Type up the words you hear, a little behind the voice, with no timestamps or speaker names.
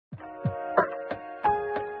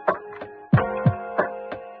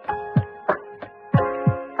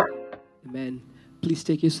Please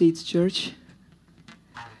take your seats, church.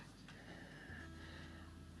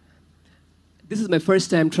 This is my first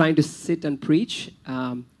time trying to sit and preach.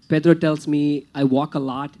 Pedro tells me I walk a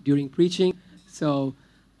lot during preaching, so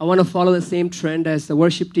I want to follow the same trend as the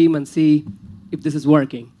worship team and see if this is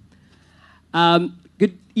working.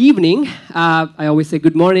 Good evening. I always say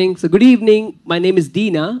good morning. So good evening. My name is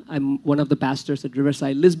Dhina. I'm one of the pastors at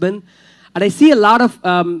Riverside, Lisbon. And I see a lot of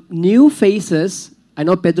new faces. I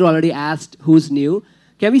know Pedro already asked who's new.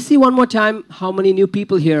 Can we see one more time how many new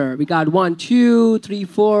people here? We got 1, 2, 3,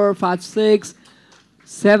 4, 5, 6,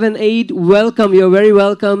 7, 8. Welcome. You're very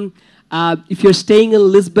welcome. If you're staying in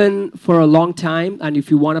Lisbon for a long time and if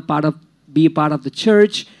you want to be a part of the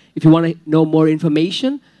church, if you want to know more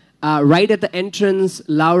information, right at the entrance,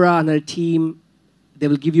 Laura and her team, they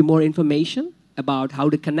will give you more information about how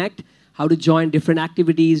to connect, how to join different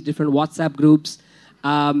activities, different WhatsApp groups.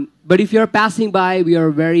 But if you're passing by, we are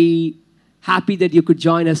very happy that you could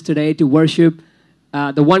join us today to worship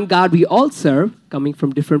the one God we all serve, coming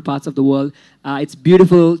from different parts of the world. It's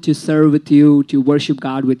beautiful to serve with you, to worship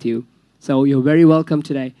God with you. So you're very welcome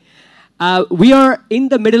today. We are in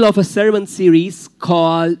the middle of a sermon series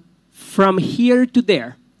called From Here to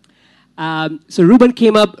There. So Ruben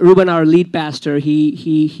came up, Ruben, our lead pastor,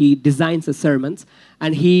 he designs the sermons,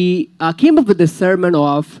 and he came up with this sermon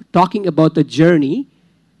of talking about the journey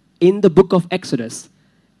in the book of Exodus,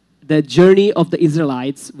 the journey of the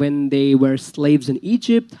Israelites when they were slaves in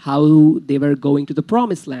Egypt, how they were going to the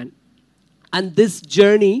promised land. And this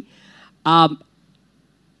journey,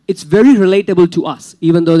 it's very relatable to us,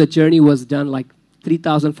 even though the journey was done like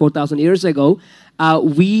 3,000, 4,000 years ago.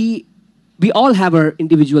 We all have our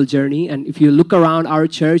individual journey, and if you look around, our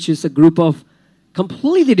church is a group of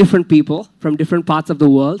completely different people from different parts of the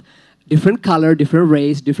world, different color, different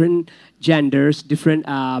race, different genders, different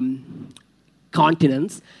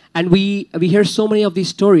continents. And we hear so many of these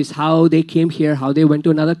stories, how they came here, how they went to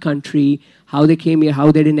another country, how they came here,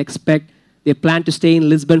 how they didn't expect. They planned to stay in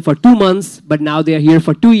Lisbon for 2 months, but now they are here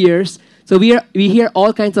for 2 years. So we hear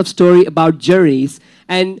all kinds of story about journeys.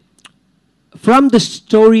 And from the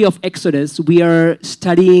story of Exodus, we are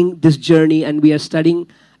studying this journey, and we are studying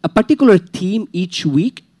a particular theme each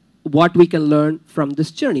week, what we can learn from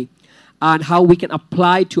this journey, and how we can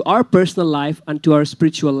apply to our personal life and to our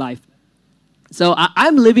spiritual life. So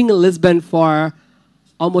I'm living in Lisbon for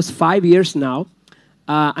almost 5 years now,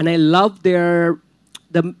 and I love the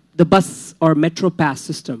bus or metro pass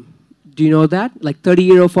system. Do you know that? Like 30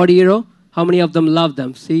 euro, 40 euro? How many of them love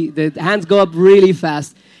them? See, the hands go up really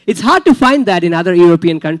fast. It's hard to find that in other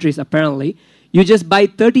European countries, apparently. You just buy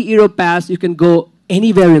 30 euro pass, you can go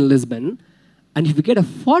anywhere in Lisbon. And if you get a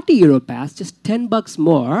 40 euro pass, just 10 bucks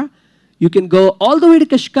more, you can go all the way to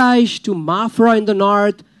Cascais, to Mafra in the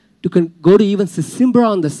north, you can go to even Sesimbra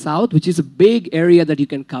on the south, which is a big area that you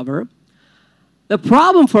can cover. The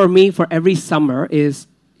problem for me for every summer is,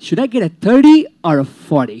 should I get a 30 or a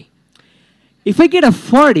 40? If I get a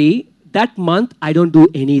 40, that month, I don't do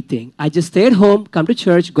anything. I just stay at home, come to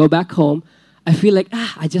church, go back home. I feel like,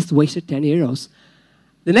 I just wasted 10 euros.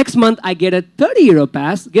 The next month, I get a 30 euro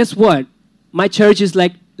pass. Guess what? My church is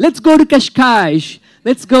like, let's go to Cascais.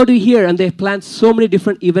 Let's go to here. And they plan so many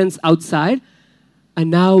different events outside.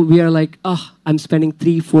 And now we are like, I'm spending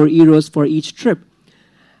 3, 4 euros for each trip.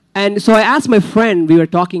 And so I asked my friend, we were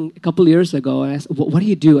talking a couple years ago, I asked, what do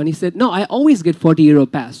you do? And he said, no, I always get 40 euro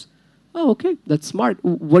pass. Oh, okay, that's smart.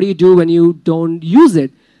 What do you do when you don't use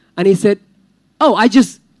it? And he said, I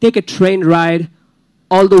just take a train ride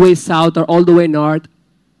all the way south or all the way north.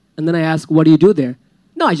 And then I asked, what do you do there?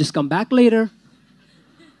 No, I just come back later.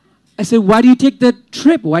 I said, why do you take the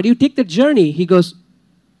trip? Why do you take the journey? He goes,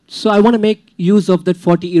 so I want to make use of that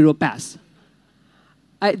 40 euro pass.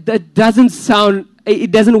 That doesn't sound,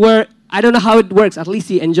 it doesn't work. I don't know how it works. At least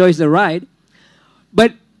he enjoys the ride.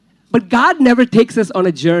 But God never takes us on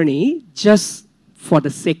a journey just for the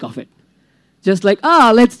sake of it. Just like,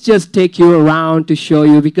 let's just take you around to show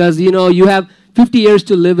you because, you have 50 years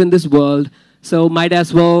to live in this world, so might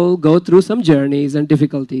as well go through some journeys and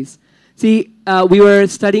difficulties. See, we were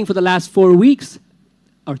studying for the last 4 weeks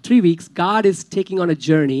or 3 weeks. God is taking on a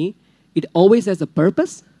journey. It always has a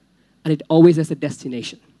purpose, and it always has a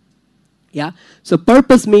destination. Yeah? So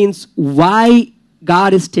purpose means why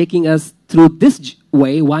God is taking us through this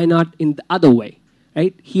way, why not in the other way,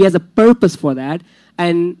 right? He has a purpose for that,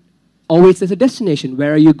 and always there's a destination.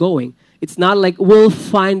 Where are you going? It's not like we'll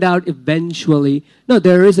find out eventually. No,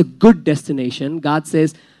 there is a good destination. God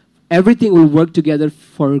says everything will work together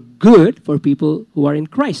for good for people who are in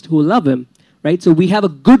Christ, who love Him, right? So we have a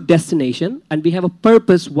good destination, and we have a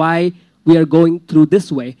purpose why we are going through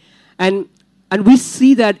this way. And And we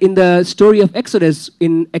see that in the story of Exodus.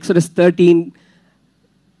 In Exodus 13,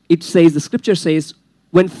 it says, the scripture says,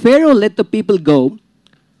 when Pharaoh let the people go,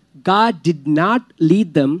 God did not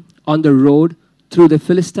lead them on the road through the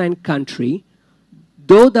Philistine country,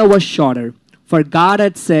 though that was shorter. For God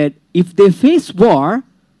had said, if they face war,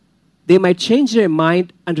 they might change their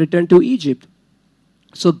mind and return to Egypt.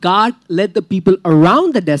 So God led the people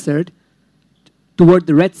around the desert toward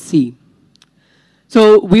the Red Sea.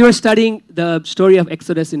 So we were studying the story of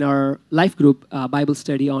Exodus in our life group Bible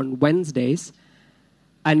study on Wednesdays.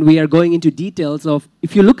 And we are going into details of,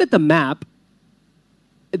 if you look at the map,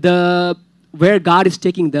 where God is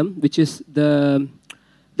taking them, which is the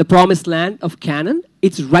promised land of Canaan,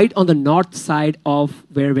 it's right on the north side of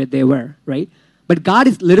where they were, right? But God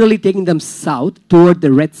is literally taking them south toward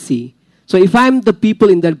the Red Sea. So if I'm the people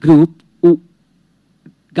in that group,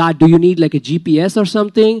 God, do you need like a GPS or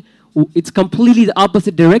something? It's completely the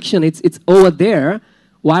opposite direction. It's over there.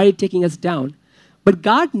 Why are you taking us down? But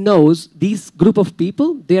God knows these group of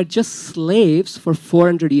people, they are just slaves for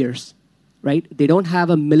 400 years, right? They don't have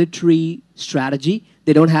a military strategy.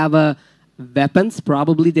 They don't have weapons.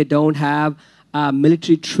 Probably they don't have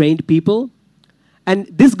military trained people. And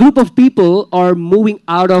this group of people are moving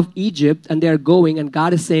out of Egypt and they are going, and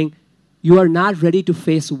God is saying, you are not ready to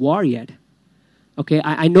face war yet. Okay,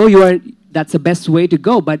 I know that's the best way to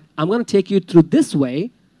go, but I'm going to take you through this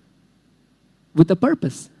way with a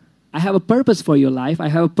purpose. I have a purpose for your life. I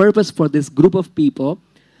have a purpose for this group of people.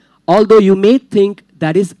 Although you may think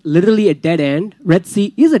that is literally a dead end, Red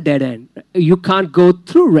Sea is a dead end. You can't go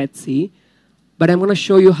through Red Sea, but I'm going to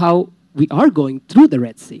show you how we are going through the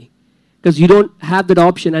Red Sea. Because you don't have that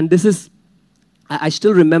option. And this is, I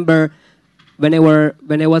still remember when I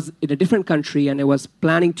was in a different country and I was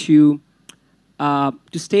planning to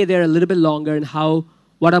stay there a little bit longer and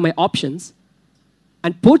what are my options.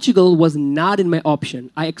 And Portugal was not in my option.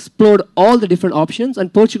 I explored all the different options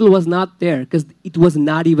and Portugal was not there because it was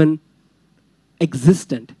not even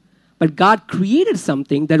existent. But God created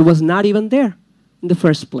something that was not even there in the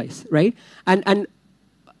first place, right? And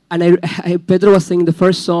Pedro was singing the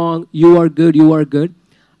first song, You Are Good, You Are Good.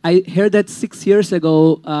 I heard that 6 years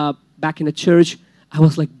ago back in a church. I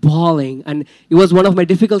was like bawling. And it was one of my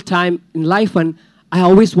difficult times in life. And I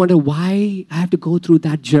always wonder why I have to go through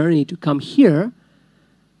that journey to come here.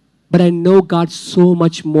 But I know God so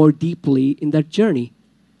much more deeply in that journey.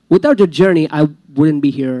 Without the journey, I wouldn't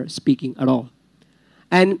be here speaking at all.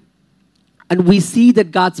 And we see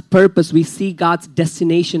that God's purpose, we see God's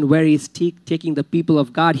destination where He's taking the people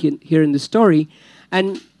of God here in the story.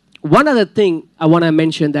 And one other thing I want to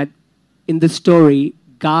mention that in the story,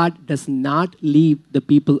 God does not leave the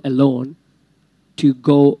people alone to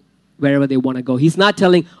go wherever they want to go. He's not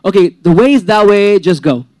telling, okay, the way is that way, just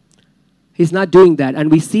go. He's not doing that.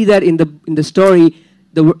 And we see that in the story,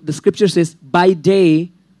 the scripture says, by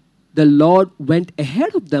day, the Lord went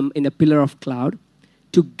ahead of them in a pillar of cloud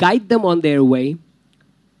to guide them on their way,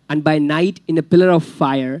 and by night in a pillar of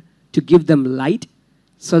fire to give them light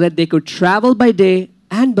so that they could travel by day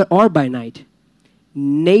or by night.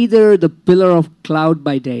 Neither the pillar of cloud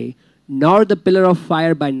by day nor the pillar of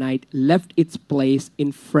fire by night left its place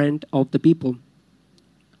in front of the people.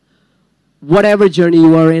 Whatever journey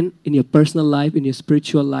you are in your personal life, in your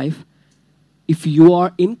spiritual life, if you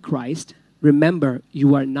are in Christ, remember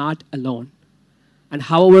you are not alone. And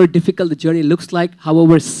however difficult the journey looks like,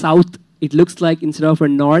 however south it looks like instead of a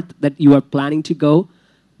north that you are planning to go,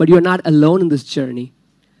 but you are not alone in this journey.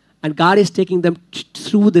 And God is taking them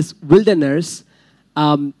through this wilderness.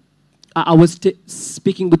 I was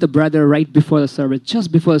speaking with a brother right before the service,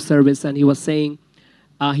 just before the service, and he was saying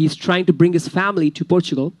he's trying to bring his family to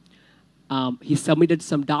Portugal. He submitted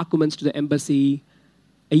some documents to the embassy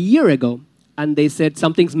a year ago, and they said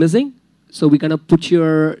something's missing, so we're going to put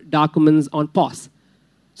your documents on pause.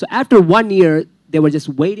 So after 1 year, they were just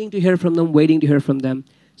waiting to hear from them,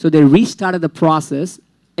 So they restarted the process,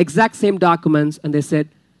 exact same documents, and they said,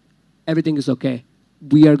 everything is okay.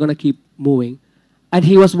 We are going to keep moving. And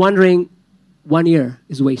he was wondering, 1 year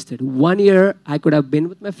is wasted. 1 year, I could have been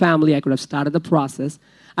with my family. I could have started the process.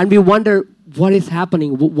 And we wonder, what is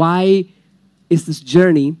happening? Why is this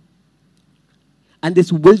journey? And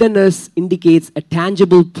this wilderness indicates a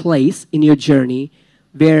tangible place in your journey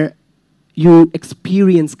where you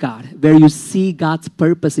experience God, where you see God's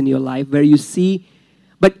purpose in your life, where you see.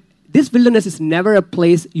 But this wilderness is never a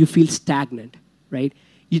place you feel stagnant, right?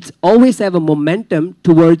 It's always have a momentum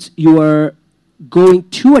towards your going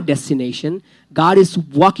to a destination. God is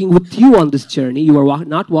walking with you on this journey. You are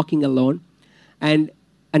not walking alone. And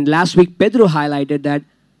last week, Pedro highlighted that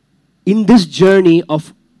in this journey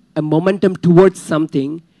of a momentum towards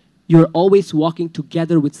something, you're always walking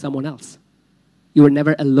together with someone else. You are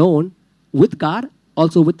never alone with God,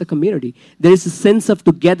 also with the community. There is a sense of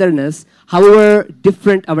togetherness. However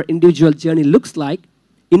different our individual journey looks like,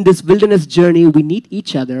 in this wilderness journey, we need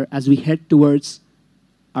each other as we head towards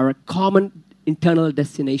our common internal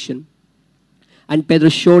destination. And Pedro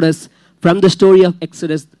showed us from the story of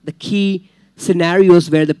Exodus the key scenarios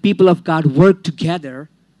where the people of God work together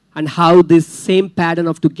and how this same pattern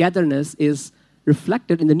of togetherness is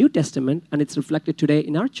reflected in the New Testament, and it's reflected today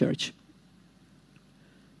in our church.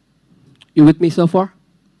 You with me so far?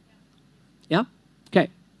 Yeah? Okay.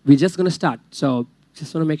 We're just going to start. So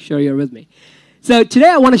just want to make sure you're with me. So today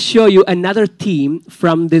I want to show you another theme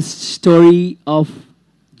from this story of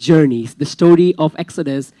journeys. The story of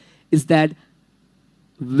Exodus is that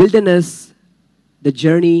wilderness, the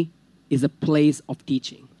journey, is a place of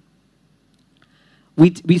teaching.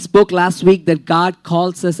 We spoke last week that God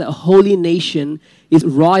calls us a holy nation, his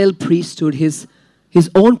royal priesthood, his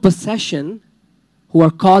own possession, who are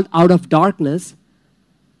called out of darkness.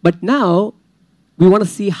 But now we want to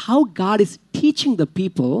see how God is teaching the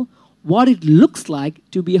people what it looks like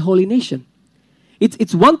to be a holy nation.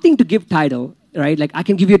 It's one thing to give title, right? Like I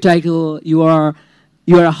can give you a title, you are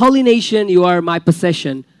a holy nation, you are my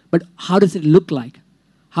possession. But how does it look like?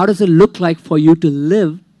 How does it look like for you to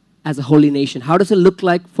live as a holy nation? How does it look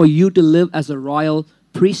like for you to live as a royal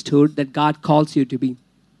priesthood that God calls you to be?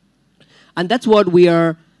 And that's what we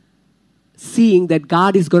are seeing, that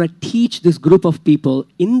God is going to teach this group of people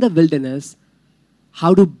in the wilderness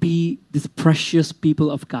how to be this precious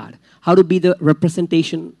people of God, how to be the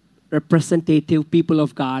representative people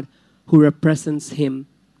of God who represents Him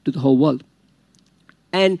to the whole world.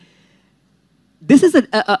 And this is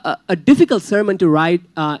a difficult sermon to write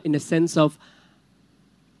in a sense of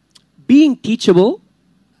being teachable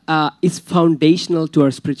is foundational to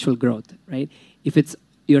our spiritual growth, right? If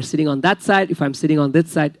you're sitting on that side, if I'm sitting on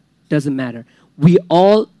this side, doesn't matter. We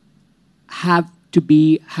all have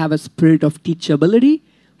to have a spirit of teachability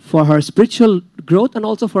for our spiritual growth and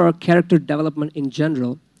also for our character development in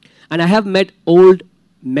general. And I have met old,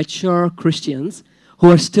 mature Christians who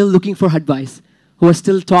are still looking for advice, who are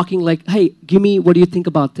still talking like, hey, give me, what do you think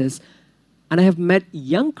about this? And I have met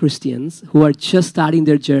young Christians who are just starting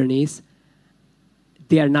their journeys.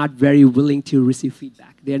 They are not very willing to receive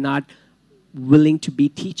feedback. They are not willing to be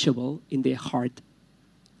teachable in their heart.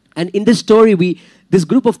 And in this story, this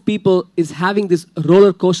group of people is having this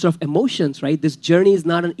roller coaster of emotions, right? This journey is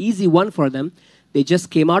not an easy one for them. They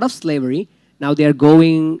just came out of slavery. Now they are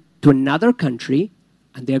going to another country,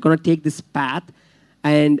 and they're going to take this path.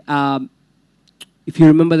 And if you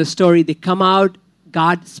remember the story, they come out,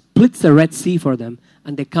 God splits the Red Sea for them.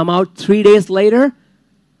 And they come out 3 days later,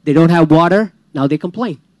 they don't have water, now they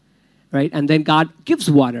complain, right? And then God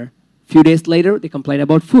gives water. A few days later, they complain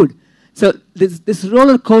about food. So this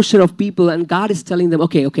roller coaster of people, and God is telling them,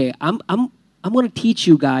 okay, I'm going to teach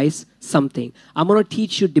you guys something. I'm going to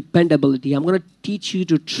teach you dependability. I'm going to teach you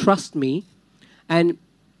to trust me. And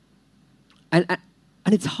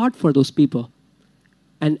it's hard for those people.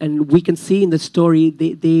 And we can see in the story,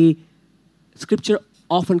 Scripture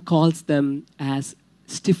often calls them as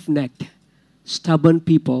stiff-necked, stubborn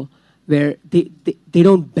people, where they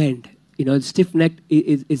don't bend. You know, stiff-necked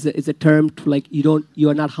is a term to like you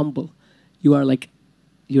are not humble. You are like,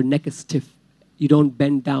 your neck is stiff. You don't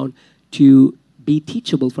bend down to be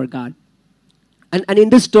teachable for God. And in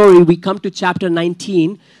this story, we come to chapter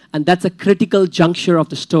 19, and that's a critical juncture of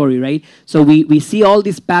the story, right? So we see all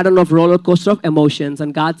this pattern of roller coaster of emotions,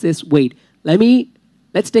 and God says, wait,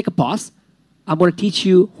 let's take a pause. I'm going to teach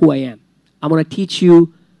you who I am. I'm going to teach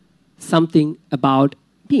you something about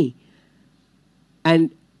me. And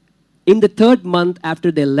in the 3rd month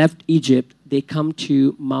after they left Egypt, they come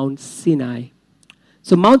to Mount Sinai.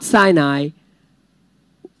 So Mount Sinai,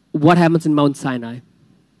 what happens in Mount Sinai?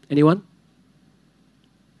 Anyone?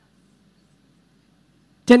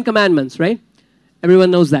 10 Commandments, right?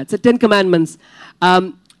 Everyone knows that. So 10 Commandments.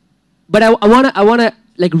 But I want to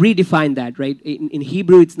like redefine that, right? In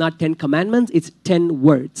Hebrew, it's not 10 Commandments, it's 10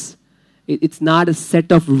 words. It's not a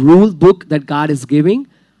set of rule book that God is giving.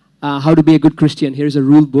 How to be a good Christian. Here's a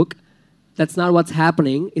rule book. That's not what's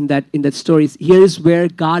happening in that story. Here is where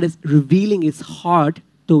God is revealing His heart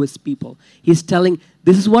to His people. He's telling,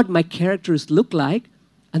 this is what my characters look like,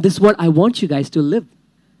 and this is what I want you guys to live.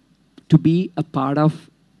 To be a part of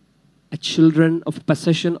a children of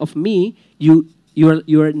possession of me, your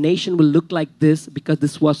nation will look like this because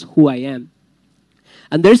this was who I am.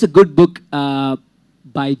 And there's a good book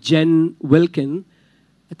by Jen Wilkin.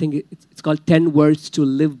 I think it's called 10 Words to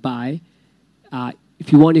Live By.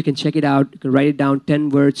 If you want, you can check it out. You can write it down, 10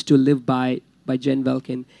 Words to Live By. by Jen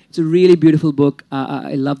Welkin. It's a really beautiful book.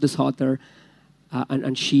 I love this author.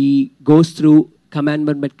 And she goes through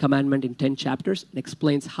commandment by commandment in 10 chapters and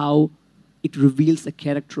explains how it reveals the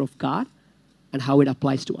character of God and how it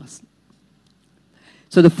applies to us.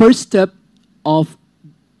 So the first step of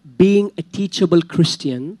being a teachable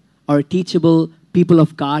Christian or a teachable people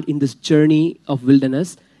of God in this journey of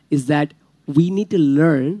wilderness is that we need to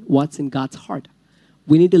learn what's in God's heart.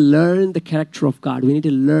 We need to learn the character of God. We need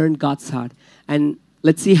to learn God's heart. And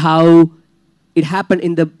let's see how it happened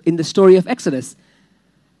in the story of Exodus.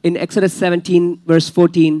 In Exodus 17, verse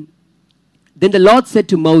 14, then the Lord said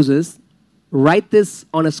to Moses, write this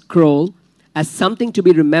on a scroll as something to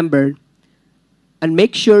be remembered and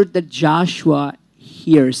make sure that Joshua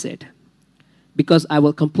hears it, because I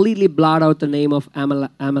will completely blot out the name of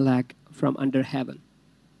Amalek from under heaven.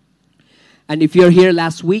 And if you're here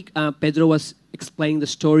last week, Pedro was explaining the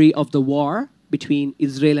story of the war between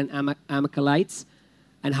Israel and Amalekites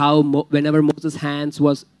and how whenever Moses' hands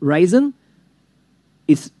was risen,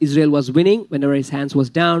 Israel was winning. Whenever his hands was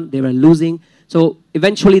down, they were losing. So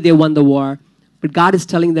eventually they won the war. But God is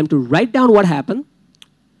telling them to write down what happened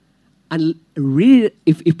and read it.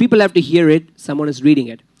 If people have to hear it, someone is reading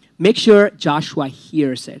it. Make sure Joshua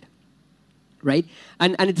hears it, right?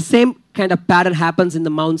 And it's the same kind of pattern happens in the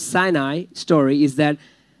Mount Sinai story, is that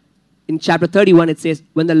in chapter 31 it says,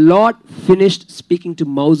 when the Lord finished speaking to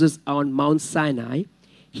Moses on Mount Sinai,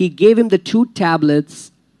 he gave him the 2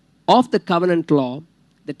 tablets of the covenant law,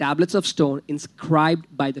 the tablets of stone inscribed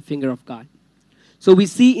by the finger of God. So we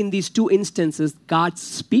see in these 2 instances, God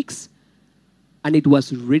speaks and it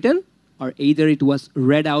was written, or either it was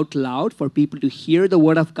read out loud for people to hear the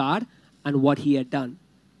word of God and what he had done.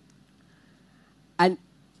 And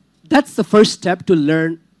that's the first step to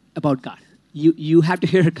learn about God. You have to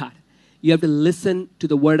hear God. You have to listen to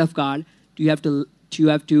the word of God. You have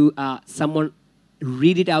to someone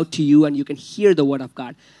read it out to you and you can hear the word of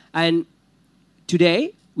God. And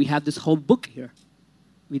today, we have this whole book here.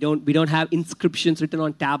 We don't have inscriptions written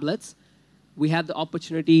on tablets. We have the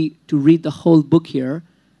opportunity to read the whole book here,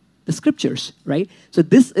 the scriptures, right? So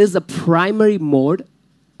this is a primary mode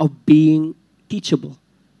of being teachable.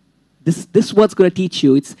 This is what's going to teach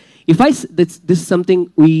you. This is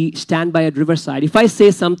something we stand by at Riverside. If I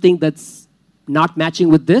say something that's not matching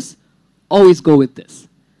with this, always go with this.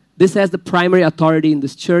 This has the primary authority in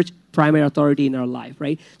this church, primary authority in our life,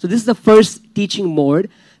 right? So this is the first teaching mode.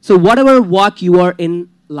 So whatever walk you are in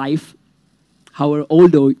life, however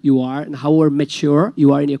old you are and however mature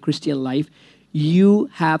you are in your Christian life, you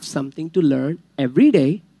have something to learn every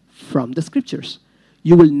day from the scriptures.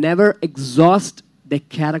 You will never exhaust the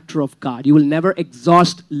character of God. You will never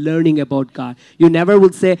exhaust learning about God. You never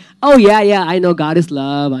will say, oh yeah, I know God is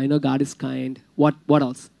love. I know God is kind. What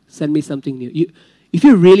else? Send me something new. If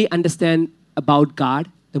you really understand about God,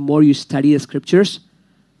 the more you study the scriptures,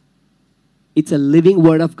 it's a living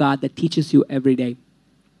word of God that teaches you every day.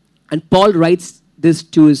 And Paul writes this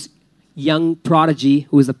to his young prodigy,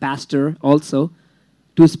 who is a pastor also.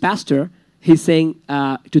 To his pastor, he's saying,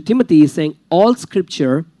 to Timothy, he's saying, all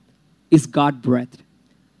scripture is God-breathed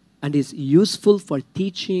and is useful for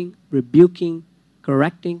teaching, rebuking,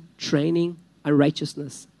 correcting, training, and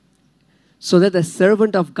righteousness, so that the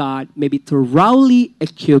servant of God may be thoroughly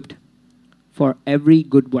equipped for every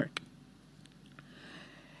good work.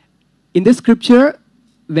 In this scripture,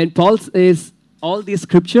 when Paul says all this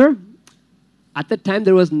scripture, at that time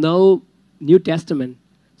there was no New Testament.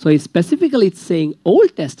 So it's saying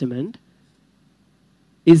Old Testament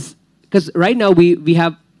is, because right now we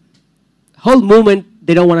have whole movement,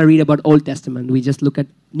 they don't want to read about Old Testament. We just look at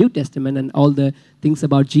New Testament and all the things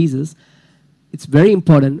about Jesus. It's very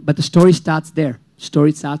important, but the story starts there.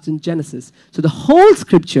 Story starts in Genesis. So the whole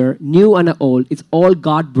scripture, new and old, it's all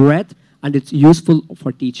God-breathed and it's useful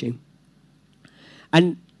for teaching.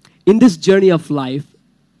 And in this journey of life,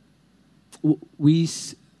 we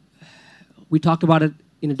talked about it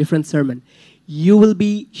in a different sermon. You will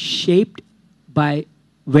be shaped by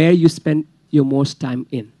where you spend your most time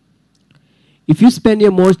in. If you spend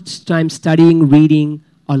your most time studying, reading,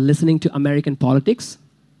 or listening to American politics,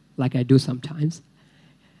 like I do sometimes,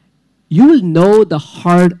 you will know the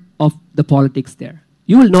heart of the politics there.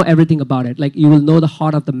 You will know everything about it. Like, you will know the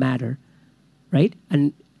heart of the matter, right?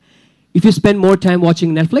 And if you spend more time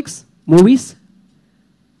watching Netflix, movies,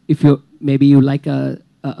 maybe you like a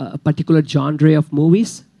particular genre of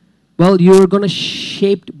movies, well, you're going to be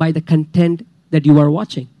shaped by the content that you are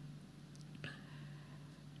watching.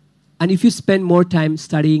 And if you spend more time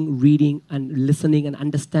studying, reading, and listening and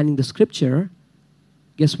understanding the scripture,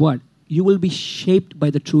 guess what? You will be shaped by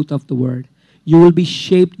the truth of the word. You will be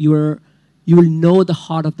shaped, you will know the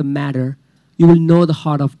heart of the matter you will know the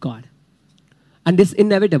heart of God. And this is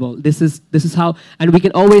inevitable. This is how, and we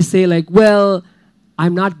can always say like, well,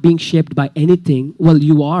 I'm not being shaped by anything. Well,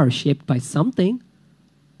 you are shaped by something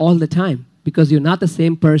all the time because you're not the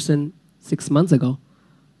same person 6 months ago,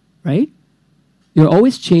 right? You're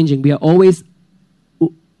always changing. We are always,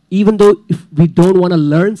 even though if we don't want to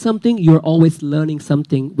learn something, you're always learning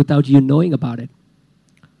something without you knowing about it.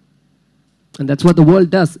 And that's what the world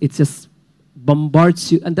does. It just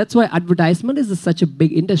bombards you. And that's why advertisement is such a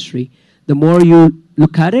big industry. The more you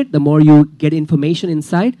look at it, the more you get information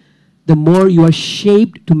inside, the more you are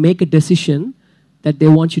shaped to make a decision that they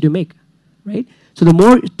want you to make, right? So the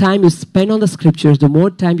more time you spend on the scriptures, the more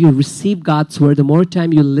time you receive God's word, the more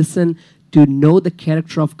time you listen to know the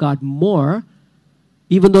character of God more,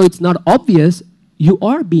 even though it's not obvious, you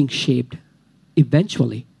are being shaped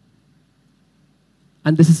eventually.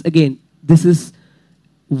 And this is, again, this is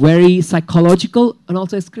very psychological and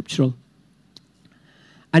also scriptural.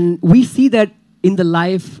 And we see that in the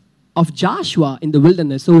life of Joshua in the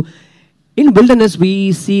wilderness. So in wilderness,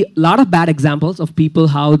 we see a lot of bad examples of people,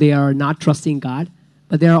 how they are not trusting God.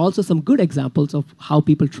 But there are also some good examples of how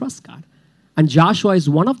people trust God. And Joshua is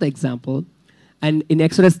one of the examples. And in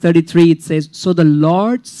Exodus 33, it says, so the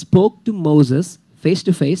Lord spoke to Moses face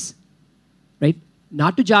to face, right?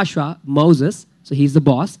 Not to Joshua, Moses, so he's the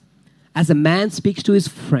boss, as a man speaks to his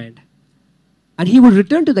friend. And he would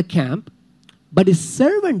return to the camp, but his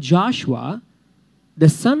servant Joshua, the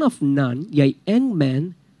son of Nun, a young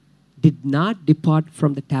man, did not depart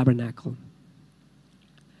from the tabernacle.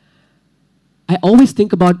 I always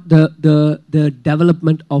think about the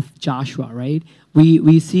development of Joshua, right?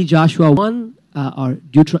 We see Joshua 1, or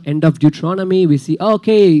end of Deuteronomy. We see,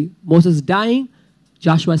 okay, Moses dying,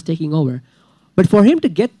 Joshua is taking over. But for him to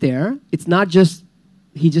get there, it's not just,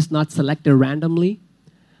 he just not selected randomly.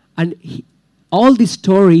 And all this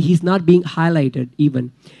story, he's not being highlighted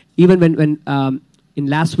even. Even when in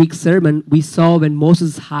last week's sermon, we saw when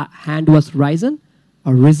Moses' hand was risen,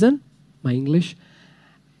 my English,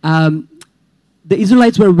 the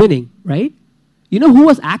Israelites were winning, right? You know who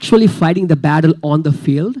was actually fighting the battle on the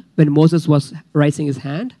field when Moses was raising his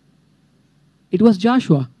hand? It was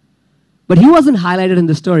Joshua. But he wasn't highlighted in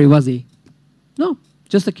the story, was he? No,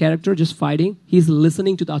 just a character, just fighting. He's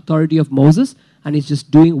listening to the authority of Moses, and he's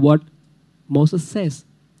just doing what Moses says.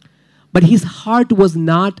 But his heart was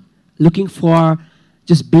not looking for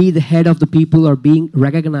just be the head of the people or being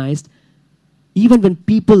recognized. Even when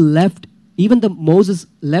people left, Moses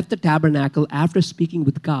left the tabernacle after speaking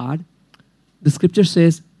with God, the scripture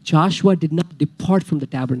says Joshua did not depart from the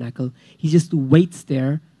tabernacle. He just waits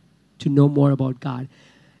there to know more about God.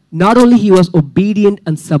 Not only he was obedient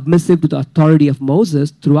and submissive to the authority of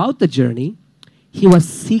Moses throughout the journey, he was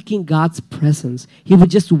seeking God's presence. He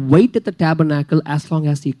would just wait at the tabernacle as long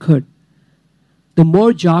as he could. The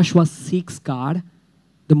more Joshua seeks God,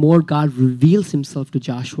 the more God reveals himself to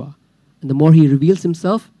Joshua. And the more he reveals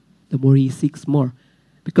himself, the more he seeks more.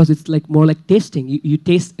 Because it's like more like tasting. You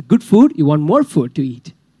taste good food, you want more food to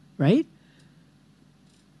eat, right?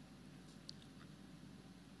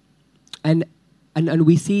 And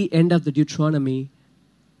we see end of the Deuteronomy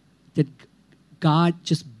that God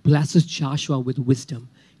just blesses Joshua with wisdom.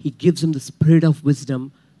 He gives him the spirit of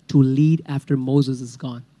wisdom to lead after Moses is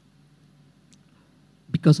gone.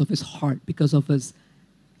 Because of his heart,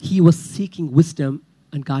 he was seeking wisdom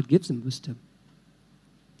and God gives him wisdom.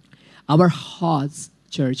 Our hearts,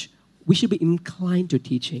 church, we should be inclined to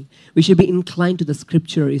teaching. We should be inclined to the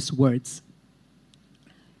scripture, his words.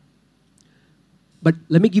 But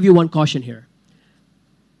let me give you one caution here.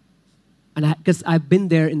 And because I've been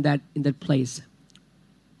there in that place.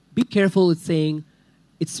 Be careful with saying,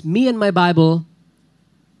 it's me and my Bible.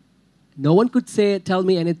 No one could tell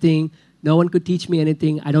me anything. No one could teach me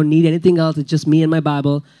anything. I don't need anything else. It's just me and my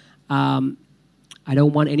Bible. I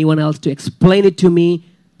don't want anyone else to explain it to me,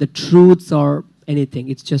 the truths or anything.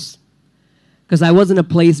 It's just, because I was in a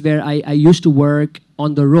place where I used to work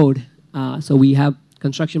on the road. So we have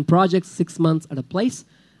construction projects, 6 months at a place,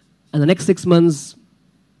 and the next 6 months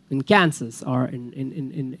in Kansas or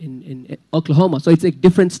in Oklahoma. So it's like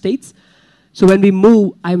different states. So when we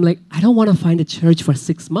move, I'm like, I don't want to find a church for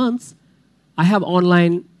 6 months. I have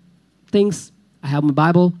online things. I have my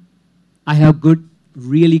Bible. I have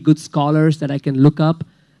really good scholars that I can look up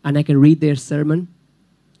and I can read their sermon.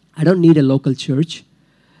 I don't need a local church.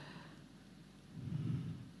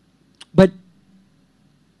 But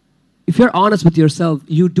if you're honest with yourself,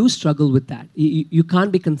 you do struggle with that. You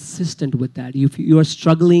can't be consistent with that. You are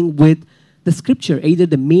struggling with the scripture, either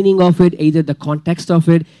the meaning of it, either the context of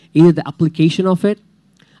it, either the application of it.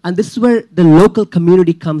 And this is where the local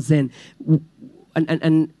community comes in.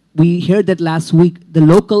 And we heard that last week, the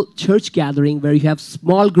local church gathering where you have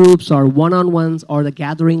small groups or one-on-ones or the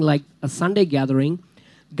gathering like a Sunday gathering,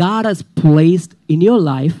 God has placed in your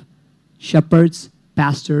life shepherds,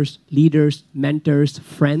 pastors, leaders, mentors,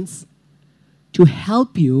 friends to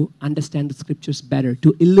help you understand the scriptures better,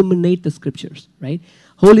 to illuminate the scriptures, right?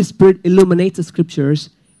 Holy Spirit illuminates the scriptures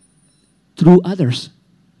through others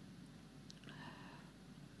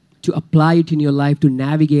to apply it in your life, to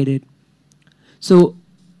navigate it. So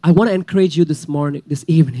I want to encourage you this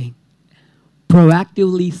evening,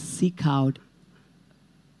 proactively seek out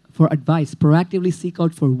for advice, proactively seek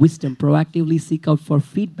out for wisdom, proactively seek out for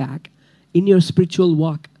feedback in your spiritual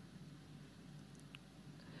walk.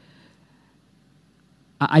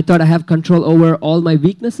 I thought I have control over all my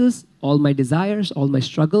weaknesses, all my desires, all my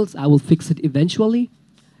struggles. I will fix it eventually.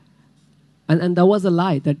 And that was a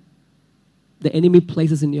lie that the enemy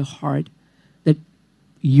places in your heart, that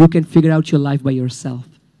you can figure out your life by yourself.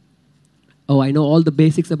 Oh, I know all the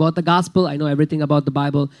basics about the gospel. I know everything about the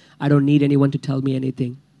Bible. I don't need anyone to tell me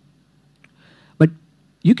anything. But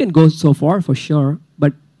you can go so far for sure,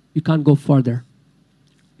 but you can't go further.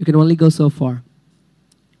 You can only go so far.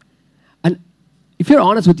 And if you're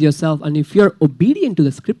honest with yourself and if you're obedient to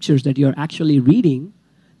the scriptures that you're actually reading,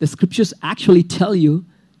 the scriptures actually tell you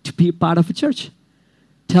to be a part of a church,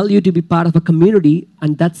 tell you to be part of a community,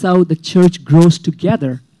 and that's how the church grows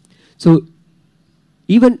together. So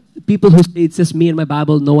even people who say it's just me and my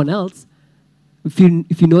Bible, no one else, if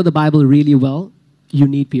you know the Bible really well, you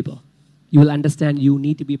need people. You will understand you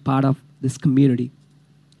need to be part of this community.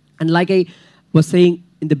 And like I was saying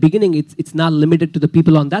in the beginning, it's not limited to the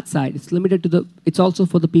people on that side. It's also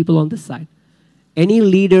for the people on this side. Any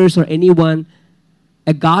leaders or anyone,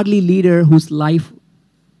 a godly leader whose life,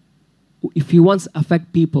 if he wants to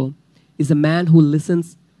affect people, is a man who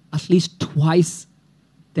listens at least twice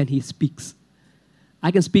than he speaks.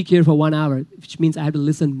 I can speak here for 1 hour, which means I have to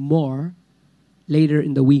listen more later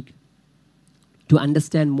in the week to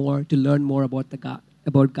understand more, to learn more about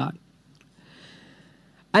God.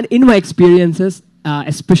 And in my experiences,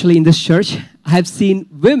 especially in this church, I have seen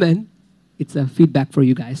women, it's a feedback for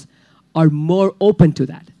you guys, are more open to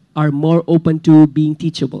that, are more open to being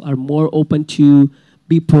teachable, are more open to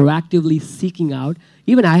be proactively seeking out.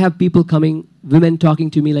 Even I have people coming, women talking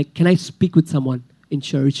to me like, can I speak with someone in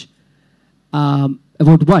church?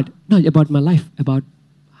 About what? No, about my life, about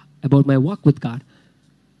my walk with God.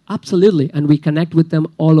 Absolutely, and we connect with them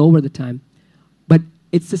all over the time. But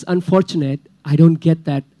it's just unfortunate, I don't get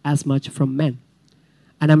that as much from men.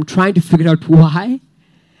 And I'm trying to figure out why.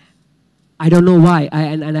 I don't know why.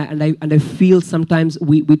 I feel sometimes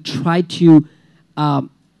we try to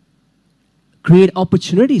create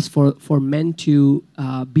opportunities for men to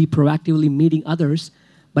be proactively meeting others,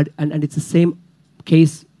 and it's the same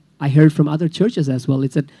case I heard from other churches as well.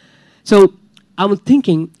 So I'm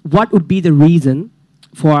thinking, what would be the reason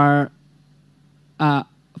for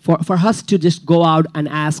us to just go out and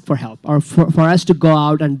ask for help, or for us to go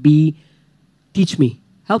out and teach me,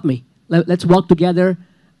 help me. Let's walk together.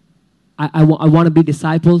 I want to be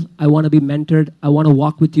discipled. I want to be mentored. I want to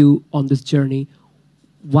walk with you on this journey.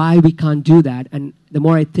 Why we can't do that? And the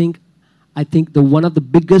more I think one of the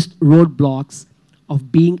biggest roadblocks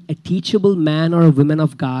of being a teachable man or a woman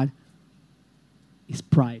of God is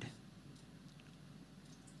pride.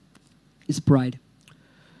 Is pride.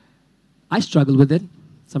 I struggle with it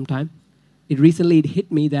sometimes. It hit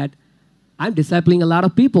me that I'm discipling a lot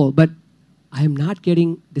of people, but I am not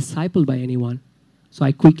getting discipled by anyone. So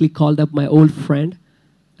I quickly called up my old friend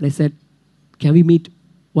and I said, can we meet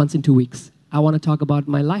once in 2 weeks? I want to talk about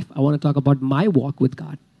my life. I want to talk about my walk with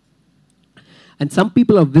God. And some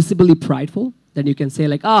people are visibly prideful. Then you can say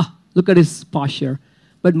like, look at his posture.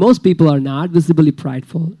 But most people are not visibly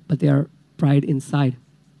prideful, but they are pride inside.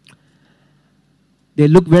 They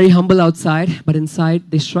look very humble outside, but inside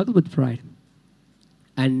they struggle with pride.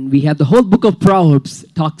 And we have the whole book of Proverbs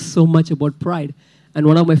talks so much about pride. And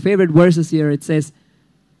one of my favorite verses here, it says,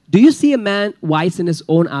 do you see a man wise in his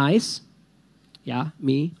own eyes? Yeah,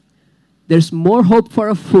 me. There's more hope for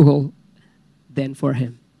a fool than for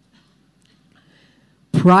him.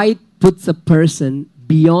 Pride puts a person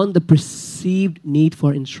beyond the perceived need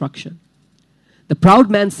for instruction. The proud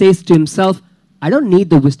man says to himself, I don't need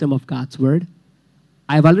the wisdom of God's word.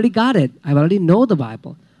 I've already got it. I already know the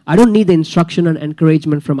Bible. I don't need the instruction and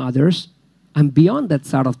encouragement from others. I'm beyond that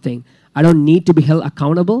sort of thing. I don't need to be held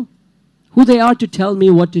accountable. Who they are to tell me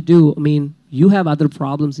what to do? I mean, you have other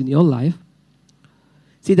problems in your life.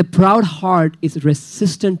 See, the proud heart is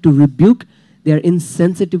resistant to rebuke. They are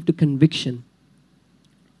insensitive to conviction.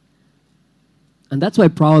 And that's why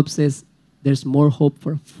Proverbs says there's more hope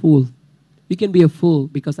for a fool. You can be a fool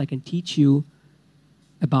because I can teach you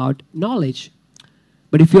about knowledge.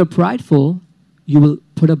 But if you're prideful, you will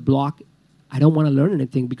put a block. I don't want to learn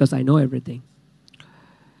anything because I know everything.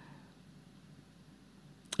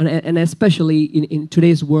 And especially in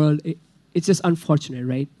today's world, it's just unfortunate,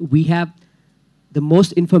 right? We have the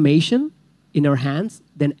most information in our hands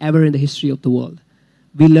than ever in the history of the world.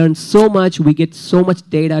 We learn so much, we get so much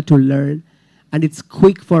data to learn, and it's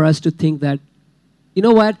quick for us to think that, you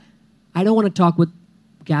know what, I don't want to talk with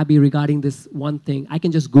Gabby regarding this one thing. I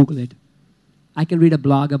can just Google it. I can read a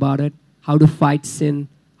blog about it, how to fight sin.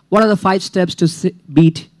 What are the 5 steps to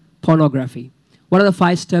beat pornography? What are the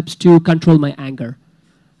 5 steps to control my anger?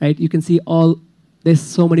 Right? You can see there's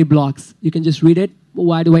so many blogs. You can just read it.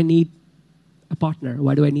 Why do I need a partner?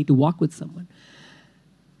 Why do I need to walk with someone?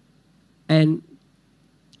 And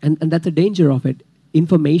that's the danger of it.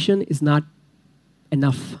 Information is not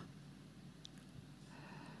enough.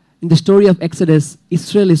 In the story of Exodus,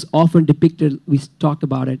 Israel is often depicted, we talked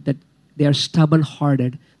about it, that they are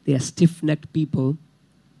stubborn-hearted, they are stiff-necked people.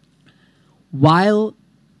 While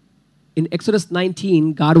in Exodus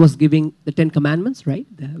 19, God was giving the 10 Commandments, right?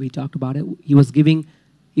 We talked about it. He was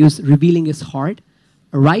revealing his heart.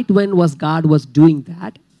 Right when God was doing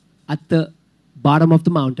that, at the bottom of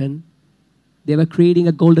the mountain, they were creating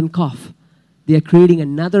a golden calf. They are creating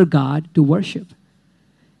another God to worship.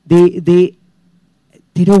 They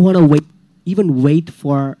don't want to wait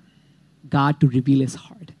for God to reveal his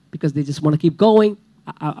heart because they just want to keep going.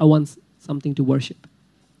 I want something to worship.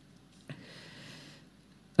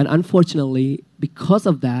 And unfortunately, because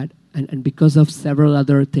of that, and because of several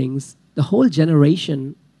other things, the whole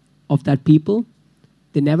generation of that people,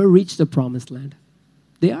 they never reached the promised land.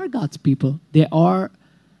 They are God's people. They are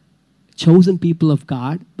chosen people of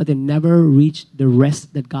God, but they never reached the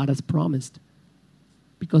rest that God has promised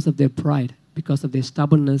because of their pride, because of their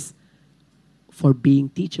stubbornness for being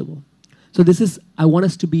teachable. So I want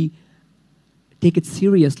us to take it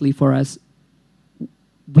seriously for us.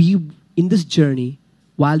 In this journey,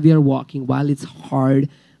 while we are walking, while it's hard,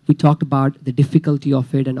 we talked about the difficulty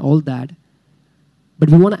of it and all that. But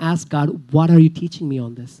we want to ask God, what are you teaching me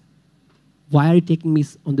on this? Why are you taking me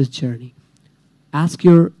on this journey? Ask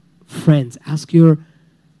your friends, ask your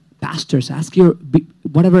pastors, ask your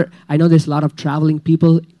whatever. I know there's a lot of traveling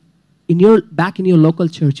people. Back in your local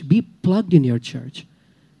church, be plugged in your church.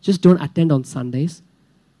 Just don't attend on Sundays.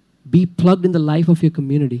 Be plugged in the life of your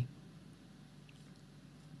community.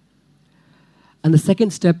 And the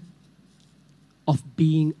second step of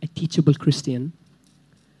being a teachable Christian,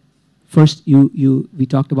 first we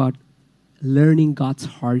talked about learning God's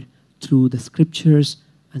heart through the scriptures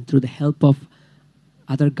and through the help of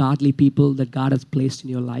other godly people that God has placed in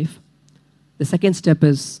your life. The second step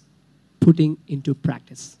is putting into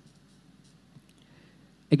practice.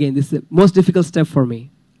 Again, this is the most difficult step for me.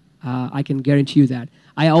 I can guarantee you that.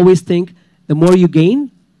 I always think the more you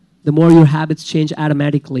gain, the more your habits change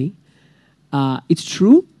automatically. It's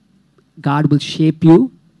true. God will shape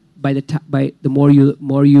you by the more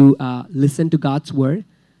you listen to God's word,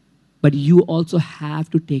 but you also have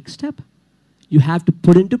to take step. You have to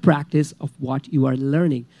put into practice of what you are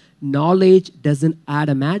learning. Knowledge doesn't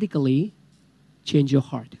automatically change your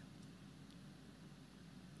heart.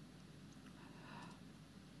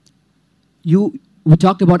 We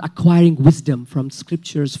talked about acquiring wisdom from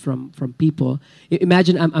scriptures, from people.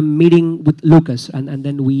 Imagine I'm meeting with Lucas, and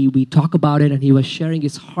then we talk about it, and he was sharing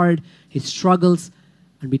his heart, his struggles,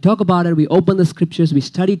 and we talk about it. We open the scriptures, we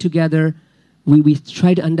study together, we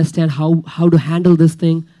try to understand how to handle this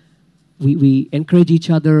thing. We encourage each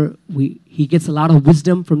other. He gets a lot of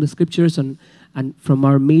wisdom from the scriptures and from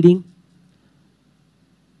our meeting.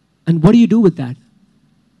 And what do you do with that?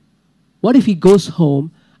 What if he goes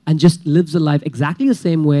home and just lives a life exactly the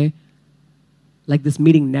same way, like this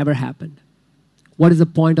meeting never happened? What is the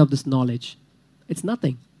point of this knowledge? It's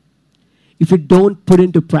nothing. If you don't put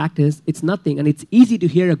into practice, it's nothing. And it's easy to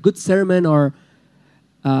hear a good sermon or,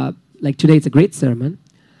 like today, it's a great sermon.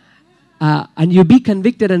 And you be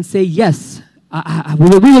convicted and say, yes, we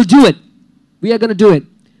will do it. We are going to do it.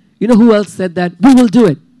 You know who else said that? We will do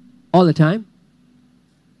it all the time?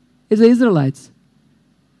 It's the Israelites.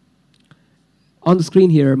 On the screen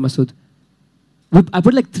here, Masood. I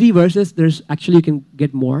put like 3 verses. There's actually, you can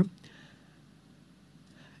get more.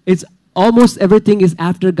 It's almost everything is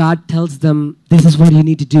after God tells them, this is what you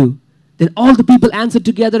need to do. Then all the people answered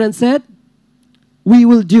together and said, we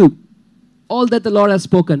will do. All that the Lord has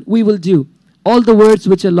spoken, we will do. All the words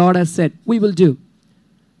which the Lord has said, we will do.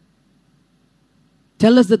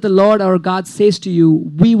 Tell us that the Lord our God says to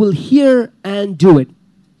you, we will hear and do it.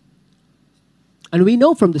 And we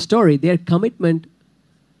know from the story, their commitment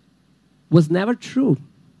was never true.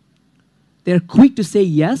 They're quick to say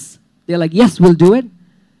yes. They're like, yes, we'll do it.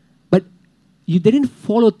 But they didn't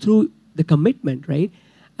follow through the commitment, right?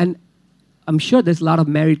 And I'm sure there's a lot of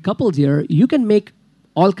married couples here. You can make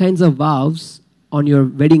all kinds of vows on your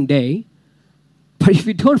wedding day, but if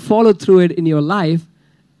you don't follow through it in your life,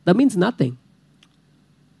 that means nothing.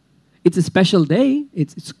 It's a special day.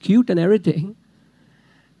 It's cute and everything.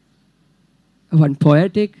 One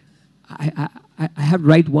poetic. I have to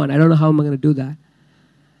write one. I don't know how I'm going to do that.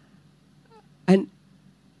 And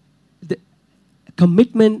the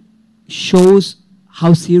commitment shows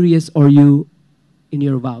how serious are you in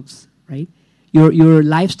your vows, right? Your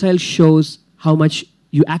lifestyle shows how much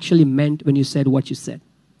you actually meant when you said what you said.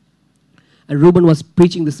 And Ruben was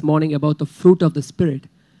preaching this morning about the fruit of the Spirit.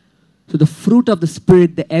 So the fruit of the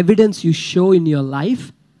Spirit, the evidence you show in your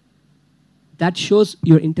life, that shows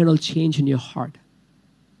your internal change in your heart.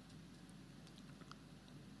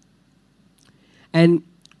 And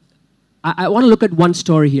I want to look at one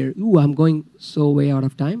story here. Ooh, I'm going so way out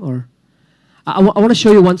of time. Or I want to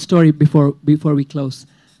show you one story before we close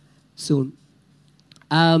soon.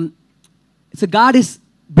 So God is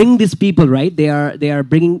bringing these people, right? They are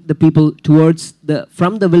bringing the people towards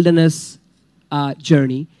from the wilderness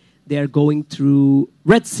journey. They are going through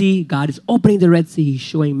Red Sea. God is opening the Red Sea. He's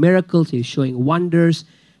showing miracles. He's showing wonders.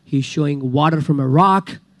 He's showing water from a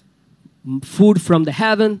rock, food from the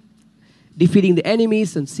heaven, defeating the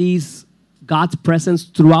enemies, and sees God's presence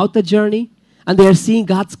throughout the journey. And they are seeing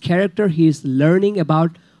God's character. He is learning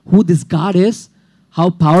about who this God is, how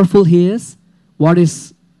powerful He is, what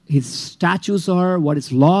His statutes are, what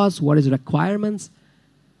His laws, what His requirements,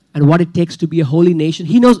 and what it takes to be a holy nation.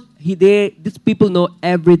 He knows. These people know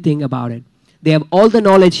everything about it. They have all the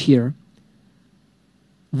knowledge here.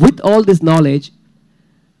 With all this knowledge,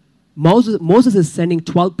 Moses is sending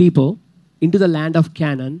 12 people into the land of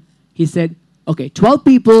Canaan. He said, okay, 12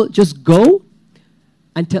 people, just go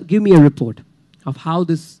and give me a report of how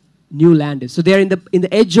this new land is. So they're in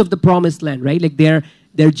the edge of the promised land, right? Like their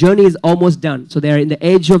journey is almost done. So they're in the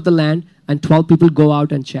edge of the land, and 12 people go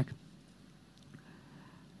out and check.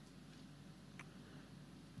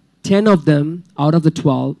 10 of them out of the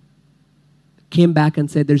 12 came back and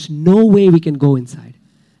said, there's no way we can go inside.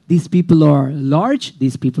 These people are large.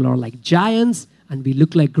 These people are like giants, and we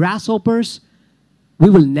look like grasshoppers.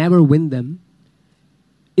 We will never win them.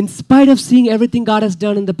 In spite of seeing everything God has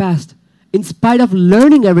done in the past, in spite of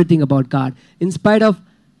learning everything about God, in spite of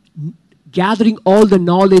gathering all the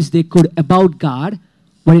knowledge they could about God,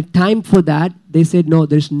 when it's time for that, they said, no,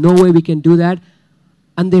 there's no way we can do that.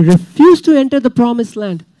 And they refused to enter the promised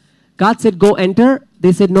land. God said, go enter.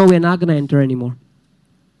 They said, no, we're not going to enter anymore.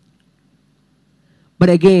 But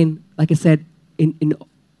again, like I said, in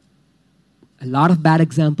a lot of bad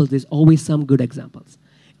examples, there's always some good examples.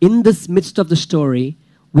 In this midst of the story,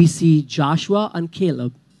 we see Joshua and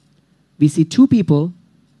Caleb. We see two people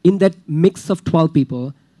in that mix of 12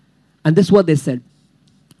 people. And this is what they said.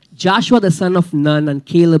 Joshua, the son of Nun, and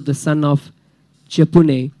Caleb, the son of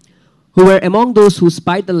Jephunneh, who were among those who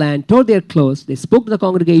spied the land, tore their clothes. They spoke to the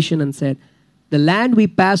congregation and said, the land we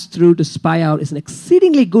passed through to spy out is an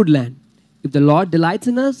exceedingly good land. If the Lord delights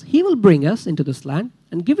in us, He will bring us into this land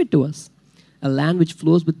and give it to us, a land which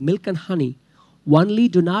flows with milk and honey. Only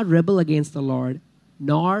do not rebel against the Lord,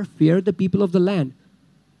 nor fear the people of the land,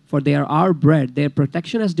 for they are our bread. Their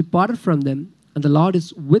protection has departed from them, and the Lord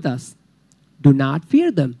is with us. Do not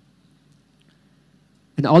fear them.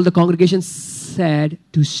 And all the congregation said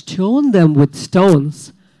to stone them with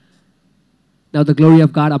stones. Now the glory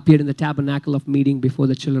of God appeared in the tabernacle of meeting before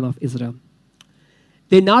the children of Israel.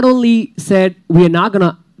 They not only said, we are not going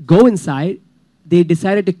to go inside, they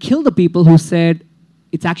decided to kill the people who said,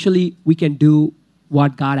 it's actually, we can do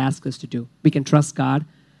what God asks us to do. We can trust God.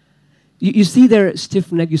 You see their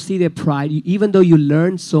stiff neck, you see their pride. Even though you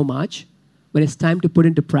learn so much, when it's time to put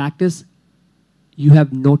into practice, you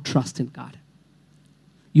have no trust in God.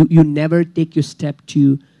 You never take your step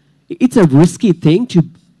to, it's a risky thing to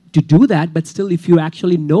do that, but still if you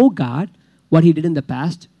actually know God, what He did in the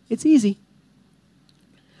past, it's easy.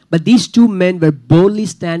 But these two men were boldly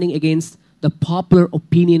standing against the popular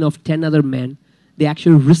opinion of 10 other men. They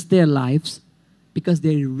actually risked their lives because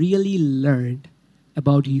they really learned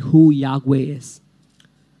about who Yahweh is.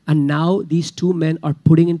 And now these two men are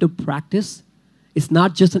putting into practice. It's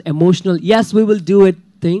not just an emotional, yes, we will do it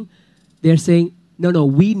thing. They're saying, no,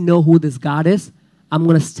 we know who this God is. I'm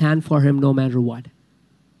going to stand for Him no matter what.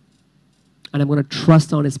 And I'm going to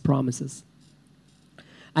trust on His promises.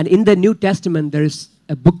 And in the New Testament, there is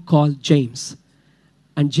a book called James.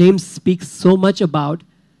 And James speaks so much about,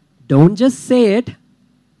 don't just say it,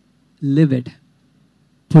 live it.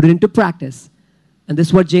 put it into practice. And this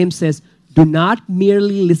is what James says, do not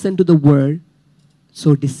merely listen to the word,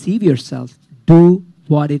 so deceive yourself. Do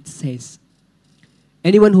what it says.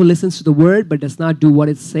 Anyone who listens to the word but does not do what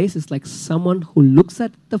it says is like someone who looks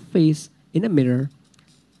at the face in a mirror,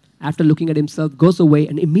 after looking at himself, goes away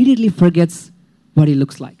and immediately forgets what he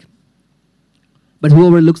looks like. But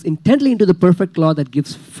whoever looks intently into the perfect law that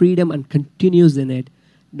gives freedom and continues in it,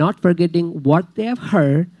 not forgetting what they have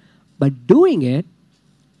heard, but doing it,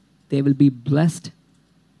 they will be blessed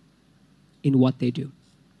in what they do.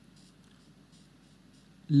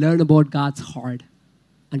 Learn about God's heart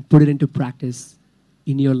and put it into practice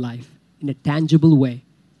in your life in a tangible way.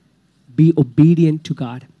 Be obedient to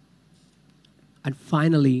God. And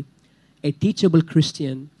finally, a teachable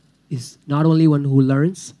Christian is not only one who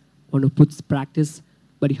learns, one who puts practice,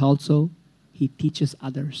 but he teaches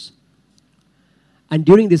others. And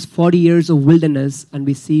during these 40 years of wilderness, and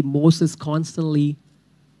we see Moses constantly,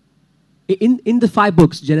 in the 5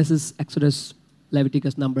 books, Genesis, Exodus,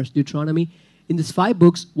 Leviticus, Numbers, Deuteronomy, in these 5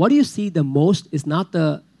 books, what do you see the most is not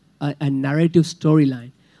a narrative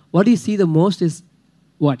storyline. What do you see the most is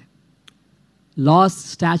what? Laws,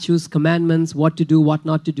 statutes, commandments, what to do, what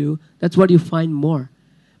not to do. That's what you find more.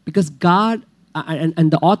 Because God,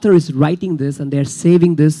 and the author is writing this, and they're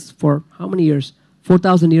saving this for how many years?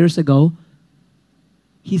 4,000 years ago.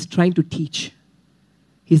 He's trying to teach.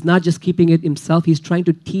 He's not just keeping it himself. He's trying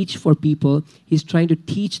to teach for people. He's trying to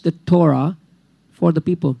teach the Torah for the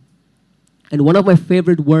people. And one of my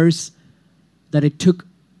favorite words that I took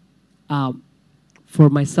for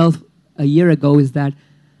myself a year ago is that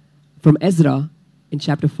from Ezra in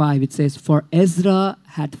chapter 5, it says, for Ezra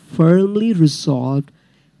had firmly resolved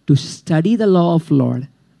to study the law of the Lord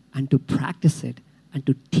and to practice it and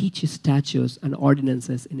to teach his statutes and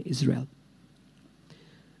ordinances in Israel.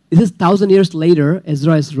 This is 1,000 years later,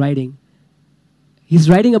 Ezra is writing. He's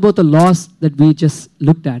writing about the laws that we just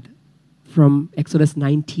looked at from Exodus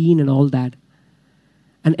 19 and all that.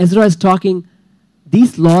 And Ezra is talking,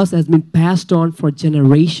 these laws has been passed on for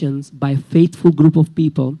generations by a faithful group of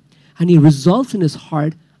people. And he resolves in his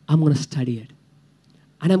heart, I'm going to study it.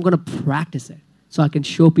 And I'm going to practice it so I can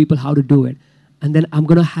show people how to do it. And then I'm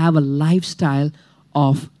going to have a lifestyle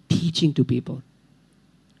of teaching to people.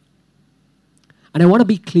 And I want to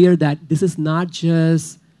be clear that this is not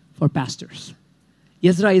just for pastors.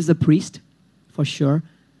 Ezra is a priest, for sure.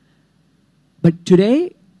 But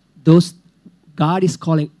today, God is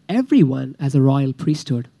calling everyone as a royal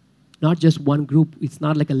priesthood, not just one group. It's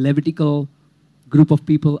not like a Levitical group of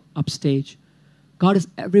people upstage.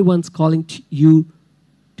 Everyone's calling you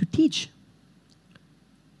to teach.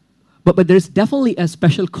 But there's definitely a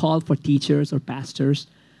special call for teachers or pastors,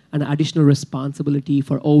 an additional responsibility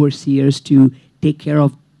for overseers to take care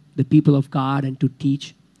of the people of God and to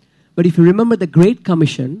teach. But if you remember the Great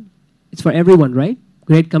Commission, it's for everyone, right?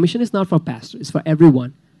 Great Commission is not for pastors, it's for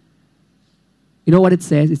everyone. You know what it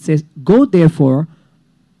says? It says, go therefore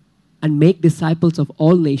and make disciples of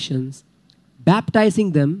all nations,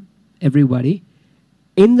 baptizing them, everybody,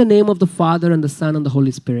 in the name of the Father and the Son and the Holy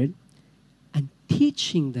Spirit, and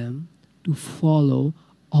teaching them to follow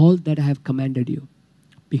all that I have commanded you.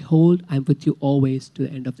 Behold, I am with you always to the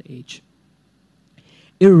end of the age.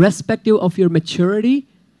 Irrespective of your maturity,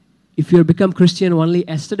 if you become Christian only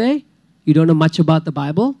yesterday, you don't know much about the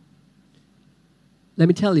Bible, let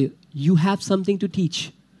me tell you, you have something to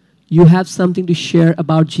teach. You have something to share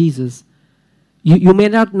about Jesus. You may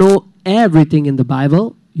not know everything in the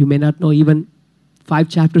Bible. You may not know even 5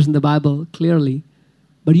 chapters in the Bible clearly.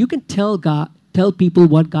 But you can tell people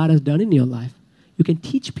what God has done in your life. You can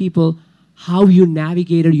teach people how you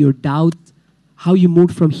navigated your doubts, how you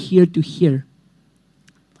moved from here to here.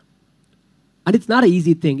 And it's not an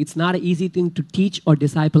easy thing. It's not an easy thing to teach or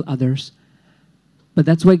disciple others. But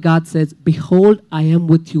that's why God says, behold, I am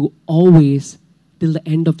with you always till the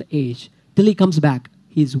end of the age. Till he comes back,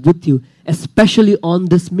 he's with you. Especially on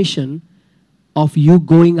this mission of you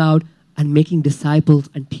going out and making disciples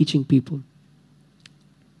and teaching people.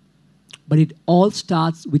 But it all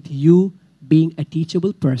starts with you being a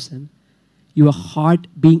teachable person, your heart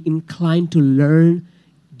being inclined to learn,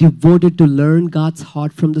 devoted to learn God's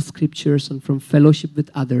heart from the scriptures and from fellowship with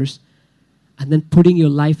others, and then putting your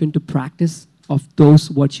life into practice of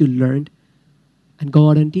what you learned, and go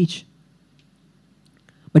out and teach.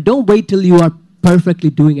 But don't wait till you are perfectly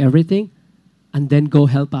doing everything and then go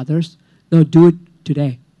help others. No, do it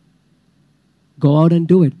today. Go out and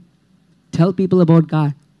do it. Tell people about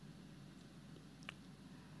God.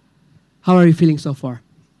 How are you feeling so far?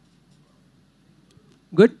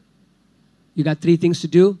 Good? You got 3 things to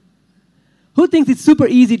do? Who thinks it's super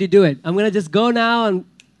easy to do it? I'm going to just go now and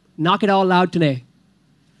knock it all out today.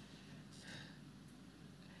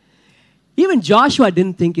 Even Joshua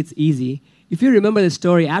didn't think it's easy. If you remember the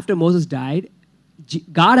story, after Moses died,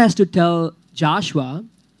 God has to tell Joshua,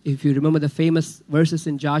 if you remember the famous verses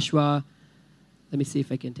in Joshua, let me see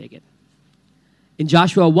if I can take it. In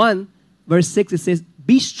Joshua 1, verse 6, it says,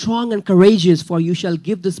 "Be strong and courageous, for you shall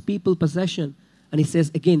give this people possession." And he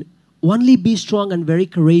says again, only be strong and very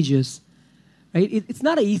courageous. Right? It's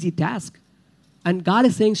not an easy task. And God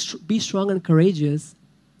is saying, be strong and courageous.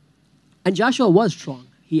 And Joshua was strong.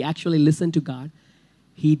 He actually listened to God.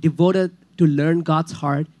 He devoted to learn God's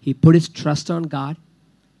heart. He put his trust on God.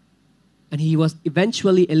 And he was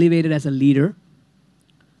eventually elevated as a leader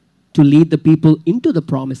to lead the people into the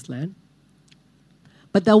promised land.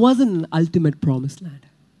 But that wasn't an ultimate promised land.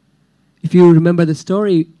 If you remember the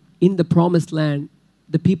story, in the promised land,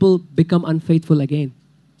 the people become unfaithful again.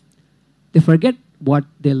 They forget what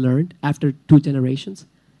they learned after 2 generations.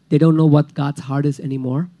 They don't know what God's heart is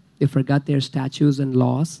anymore. They forgot their statutes and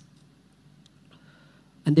laws.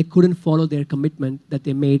 And they couldn't follow their commitment that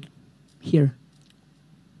they made here.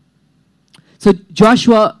 So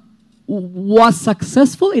Joshua was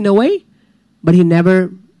successful in a way, but he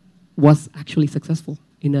never was actually successful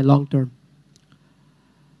in a long term.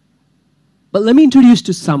 But let me introduce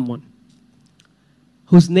to someone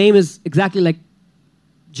whose name is exactly like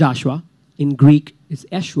Joshua. In Greek, it's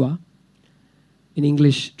Yeshua. In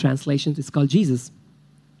English translations, it's called Jesus.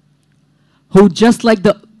 Who, just like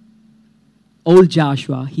the old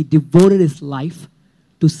Joshua, he devoted his life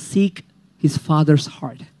to seek his Father's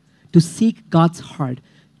heart, to seek God's heart,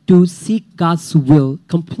 to seek God's will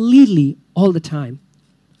completely all the time.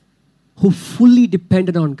 Who fully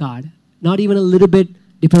depended on God, not even a little bit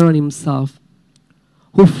depended on himself.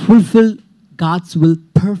 Who fulfilled God's will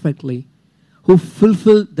perfectly. Who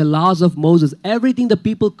fulfilled the laws of Moses. Everything the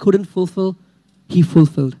people couldn't fulfill, he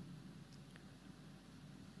fulfilled.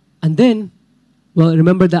 And then, well,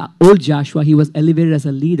 remember the old Joshua, he was elevated as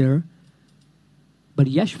a leader. But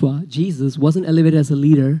Yeshua, Jesus, wasn't elevated as a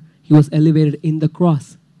leader. He was elevated in the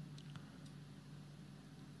cross.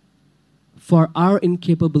 For our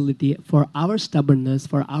incapability, for our stubbornness,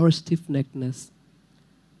 for our stiff-neckedness,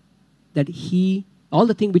 that all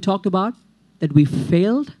the things we talked about, that we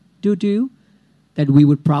failed to do, that we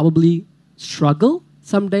would probably struggle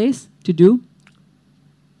some days to do,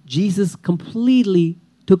 Jesus completely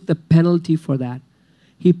took the penalty for that.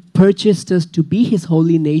 He purchased us to be his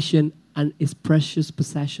holy nation and his precious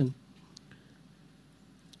possession.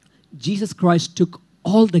 Jesus Christ took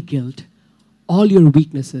all the guilt, all your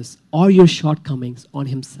weaknesses, all your shortcomings on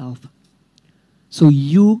himself. So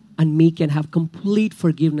you and me can have complete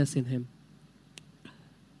forgiveness in him.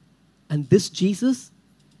 And this Jesus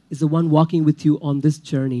is the one walking with you on this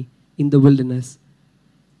journey in the wilderness.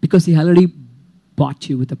 Because he already bought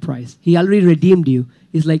you with a price. He already redeemed you.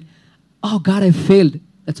 He's like, oh God, I failed.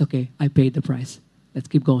 That's okay. I paid the price. Let's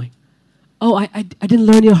keep going. Oh, I didn't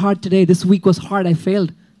learn your heart today. This week was hard. I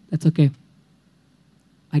failed. That's okay.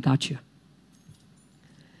 I got you.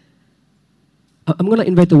 I'm going to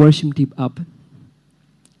invite the worship team up.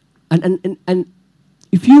 And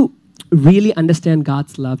if you really understand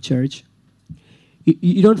God's love, church,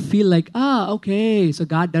 you don't feel like, okay, so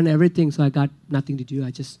God done everything, so I got nothing to do.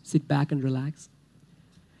 I just sit back and relax.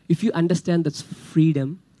 If you understand this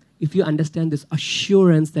freedom, if you understand this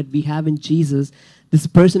assurance that we have in Jesus, this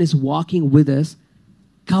person is walking with us,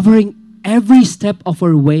 covering every step of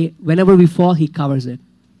our way. Whenever we fall, he covers it.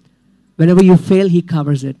 Whenever you fail, he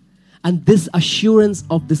covers it. And this assurance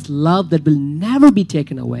of this love that will never be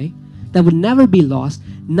taken away, that will never be lost,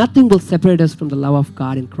 nothing will separate us from the love of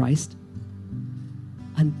God in Christ.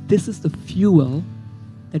 And this is the fuel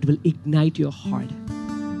that will ignite your heart.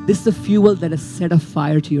 This is the fuel that has set a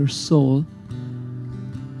fire to your soul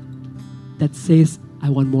that says, I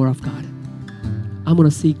want more of God. I'm going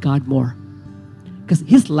to seek God more. Because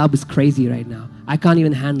his love is crazy right now. I can't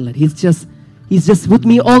even handle it. He's just with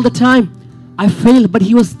me all the time. I failed, but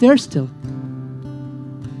he was there still.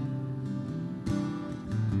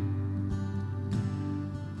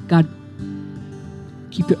 God,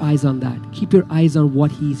 keep your eyes on that. Keep your eyes on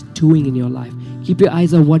what he's doing in your life. Keep your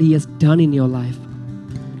eyes on what he has done in your life.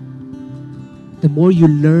 The more you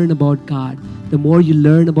learn about God, the more you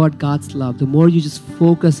learn about God's love, the more you just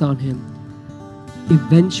focus on him,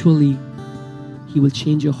 eventually he will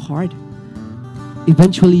change your heart.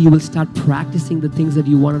 Eventually you will start practicing the things that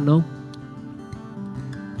you want to know.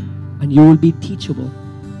 And you will be teachable.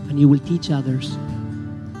 And you will teach others.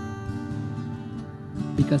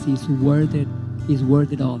 Because he's worth it. He's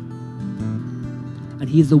worth it all. And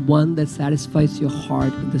he's the one that satisfies your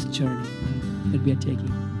heart in this journey that we are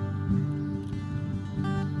taking.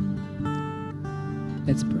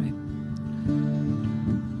 Let's pray.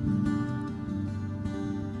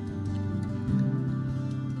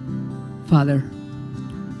 Father,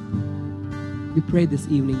 we pray this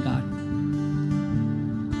evening, God.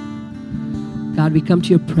 God, we come to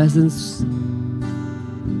your presence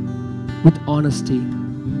with honesty.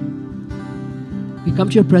 We come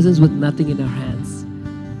to your presence with nothing in our hands.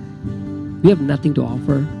 We have nothing to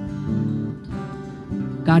offer.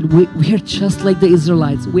 God, we are just like the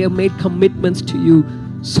Israelites. We have made commitments to you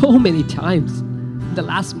so many times in the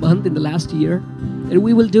last month, in the last year, and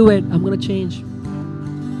we will do it. I'm going to change.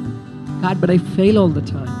 God, but I fail all the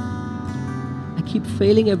time. I keep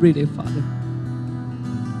failing every day, Father.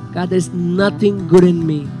 God, there's nothing good in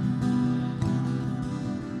me.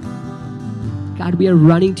 God, we are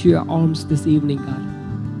running to your arms this evening, God.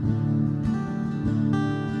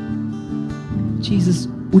 Jesus,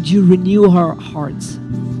 would you renew our hearts?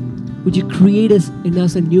 Would you create in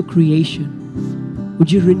us a new creation?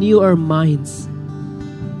 Would you renew our minds?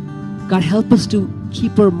 God, help us to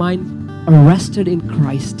keep our mind arrested in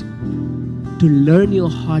Christ, to learn your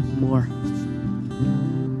heart more,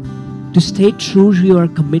 to stay true to your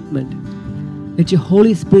commitment. Let your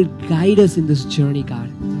Holy Spirit guide us in this journey,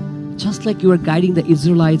 God. Just like you were guiding the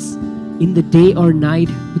Israelites in the day or night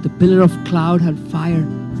with a pillar of cloud and fire.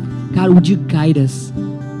 God, would you guide us?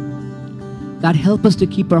 God, help us to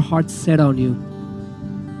keep our hearts set on you.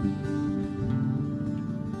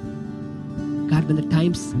 God, when the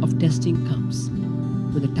times of testing comes,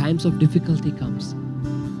 when the times of difficulty comes,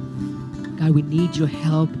 God, we need your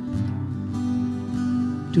help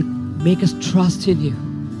to make us trust in you.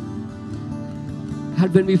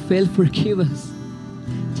 God, when we fail, forgive us.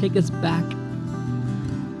 Take us back.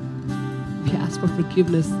 We ask for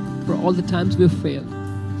forgiveness for all the times we've failed.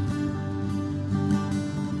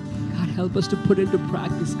 God, help us to put into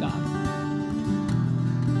practice, God.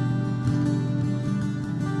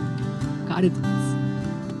 God,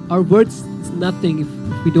 our words is nothing if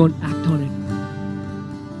we don't act on it.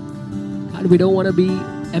 God, we don't want to be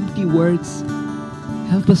empty words.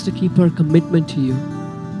 Help us to keep our commitment to you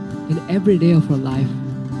in every day of our life.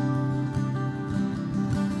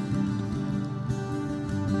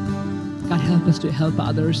 God, help us to help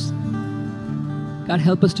others. God,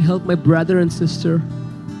 help us to help my brother and sister,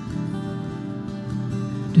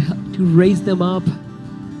 to raise them up,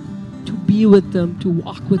 to be with them, to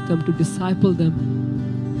walk with them, to disciple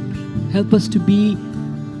them. Help us to be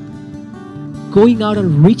going out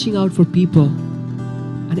and reaching out for people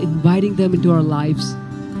and inviting them into our lives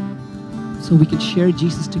so we can share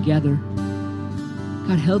Jesus together.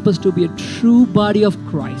 God, help us to be a true body of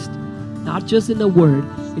Christ, not just in the word,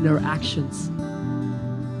 in our actions.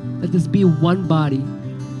 Let this be one body.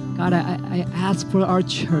 God, I ask for our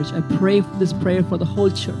church. I pray this prayer for the whole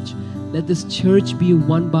church. Let this church be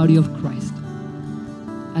one body of Christ.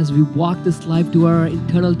 As we walk this life to our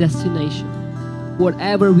eternal destination,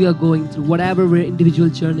 whatever we are going through, whatever our individual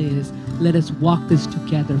journey is, let us walk this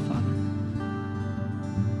together, Father.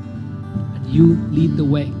 And you lead the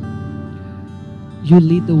way. You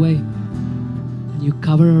lead the way. And you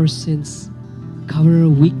cover our sins, cover our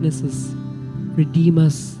weaknesses, redeem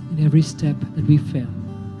us in every step that we fail.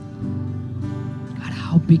 God,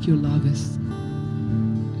 how big your love is.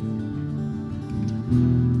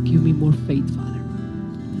 Give me more faith, Father,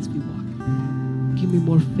 as we walk. Give me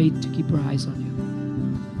more faith to keep our eyes on you.